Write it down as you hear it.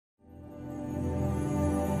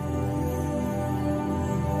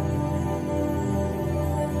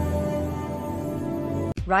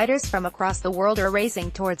Riders from across the world are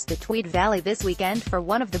racing towards the Tweed Valley this weekend for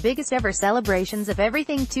one of the biggest ever celebrations of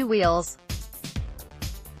everything two wheels.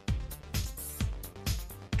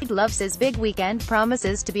 TweedLoves' Big Weekend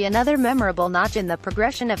promises to be another memorable notch in the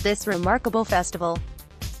progression of this remarkable festival.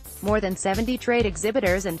 More than 70 trade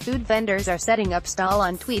exhibitors and food vendors are setting up stall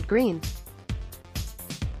on Tweed Green.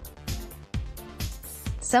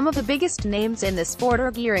 Some of the biggest names in the sport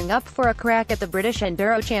are gearing up for a crack at the British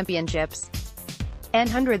Enduro Championships. And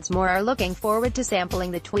hundreds more are looking forward to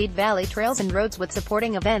sampling the Tweed Valley trails and roads with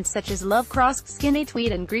supporting events such as Love Cross, Skinny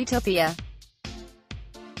Tweed and Greetopia.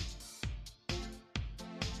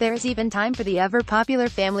 There is even time for the ever-popular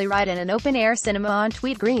family ride in an open-air cinema on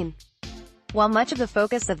Tweed Green. While much of the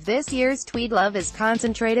focus of this year's TweedLove is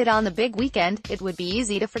concentrated on the big weekend, it would be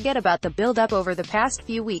easy to forget about the build-up over the past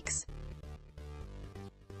few weeks.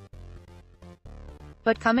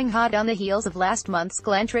 But coming hot on the heels of last month's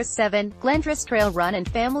Glentris Trail Run and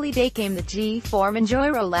Family Day came the G4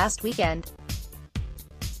 Enjoyro last weekend.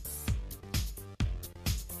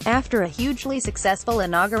 After a hugely successful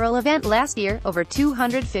inaugural event last year, over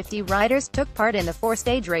 250 riders took part in the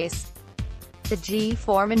four-stage race. The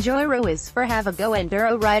G4 Enjoyro is for have-a-go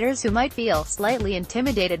enduro riders who might feel slightly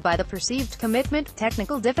intimidated by the perceived commitment,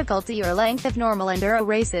 technical difficulty or length of normal enduro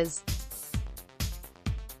races.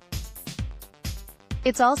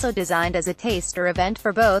 It's also designed as a taster event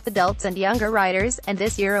for both adults and younger riders, and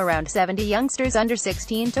this year around 70 youngsters under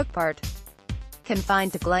 16 took part.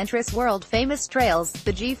 Confined to Glentris world-famous trails,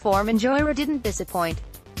 the G4 Enjoyro didn't disappoint.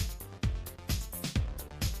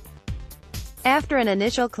 After an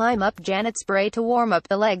initial climb up Janet's Brae to warm up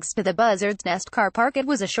the legs to the Buzzard's Nest car park, it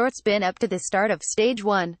was a short spin up to the start of Stage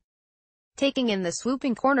 1. Taking in the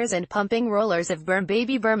swooping corners and pumping rollers of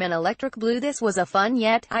Baby Berman Electric Blue, this was a fun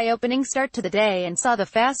yet eye-opening start to the day and saw the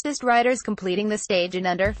fastest riders completing the stage in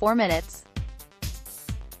under 4 minutes.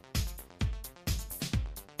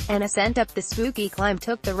 An ascent up the spooky climb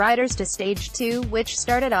took the riders to Stage 2, which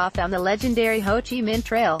started off on the legendary Ho Chi Minh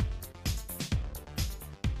Trail.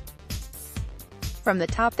 From the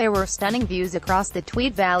top there were stunning views across the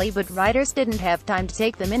Tweed Valley, but riders didn't have time to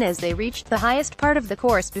take them in as they reached the highest part of the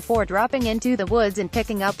course before dropping into the woods and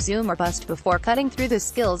picking up zoom or bust before cutting through the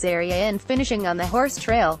skills area and finishing on the horse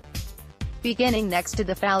trail. Beginning next to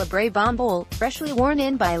the Falabray Bomb Bowl, freshly worn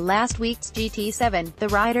in by last week's GT7, the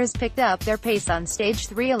riders picked up their pace on Stage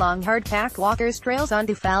 3 along hard-packed walkers trails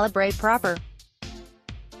onto Falabray proper.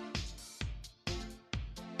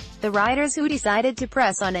 The riders who decided to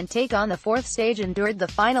press on and take on the fourth stage endured the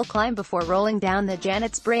final climb before rolling down the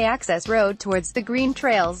Janet's Brae access road towards the green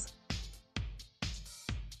trails.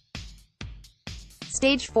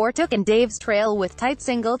 Stage 4 took in Dave's Trail with tight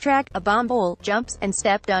single track, a bomb bowl, jumps, and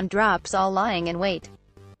stepped-on drops all lying in wait.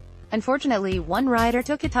 Unfortunately, one rider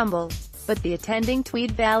took a tumble, but the attending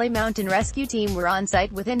Tweed Valley Mountain Rescue team were on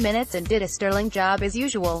site within minutes and did a sterling job as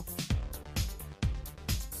usual.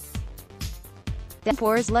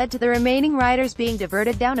 Downpours led to the remaining riders being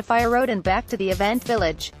diverted down a fire road and back to the event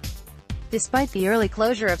village. Despite the early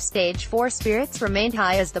closure of Stage 4, spirits remained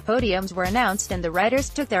high as the podiums were announced and the riders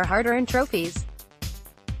took their hard-earned trophies.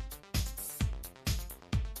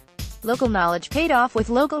 Local knowledge paid off with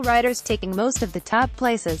local riders taking most of the top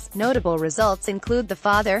places. Notable results include the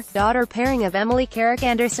father-daughter pairing of Emily Carrick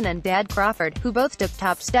Anderson and Dad Crawford, who both took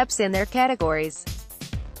top steps in their categories.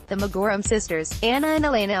 The Magorum sisters, Anna and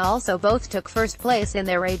Elena, also both took first place in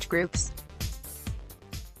their age groups.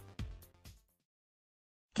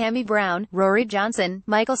 Cammie Brown, Rory Johnson,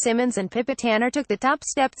 Michael Simmons and Pippa Tanner took the top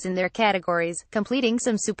steps in their categories, completing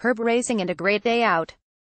some superb racing and a great day out.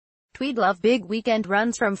 TweedLove Big Weekend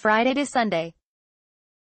runs from Friday to Sunday.